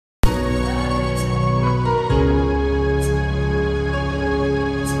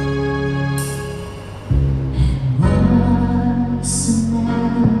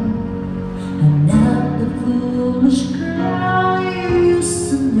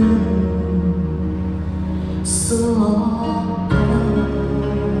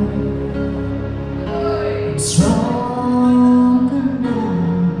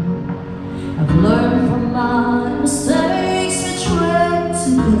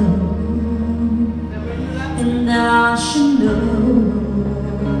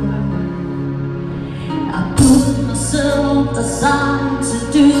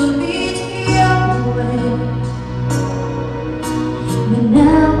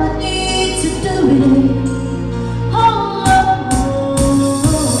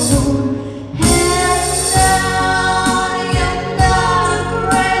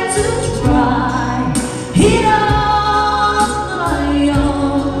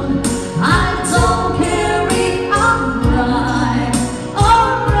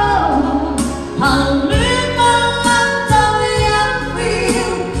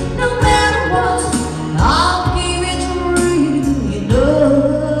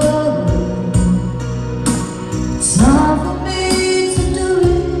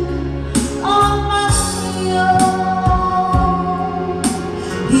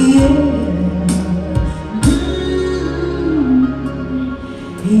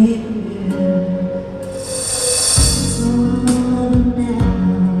So now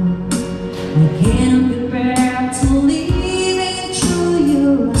I can't be back to living through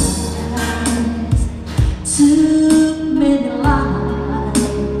your eyes. Too many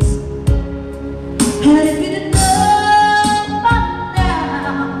lies. And if you didn't know by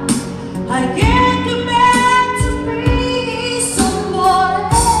now, I can't get back to be someone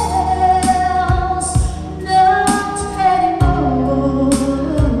else. Not anymore.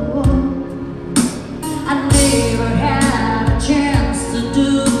 I never had a chance to do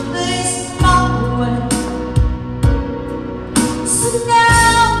this my way. So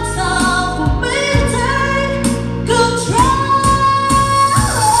now it's time for me to take control.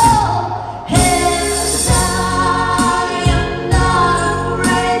 And I am not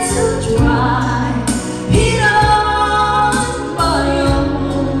afraid to try it on my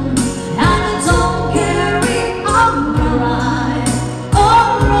own. And I don't carry on right or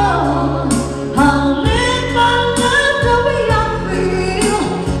wrong. I'll live my life the way I feel.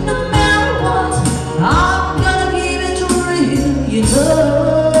 No matter what, I'm gonna give it real, you know.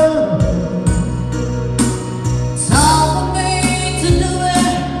 Time for me to do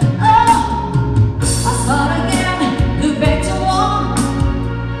it. Oh, I start again, go back to one.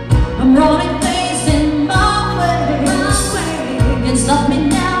 I'm running things in my way. Can't stop me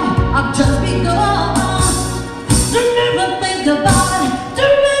now, I've just begun. Don't ever think about it,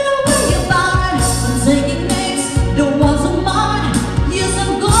 don't ever worry about it. I'm taking things, the ones of mine. Yes,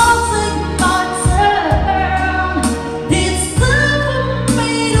 I'm gonna take my turn. It's time for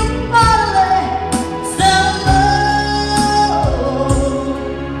me to finally stand alone.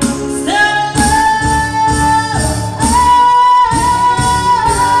 Stand alone.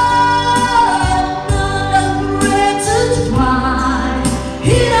 I'm not afraid to try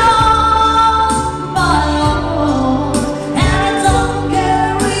it on my own. And I don't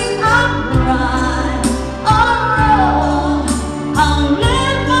carry on right or wrong. I'll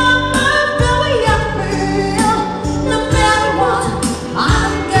live my life the way I feel. No matter what,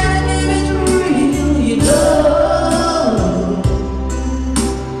 I'm gonna give it real, you know.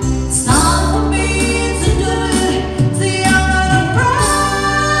 It's time for me to do it. See, I'm not afraid.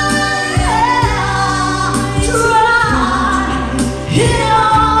 Try it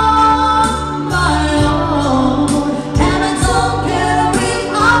on my own. And I don't carry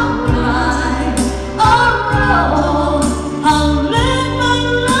on right or wrong. I'll live my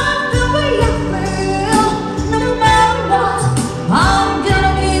life the way I feel. No matter what, I'm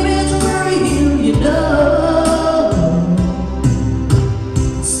gonna give it real, you know.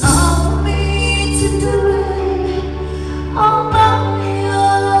 It's time for me to do it on my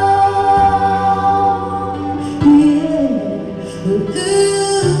own. Yeah. Ooh,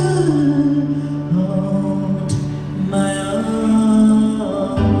 on my own.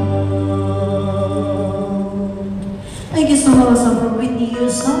 Thank you so much for Whitney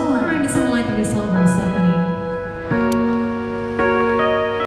Houston.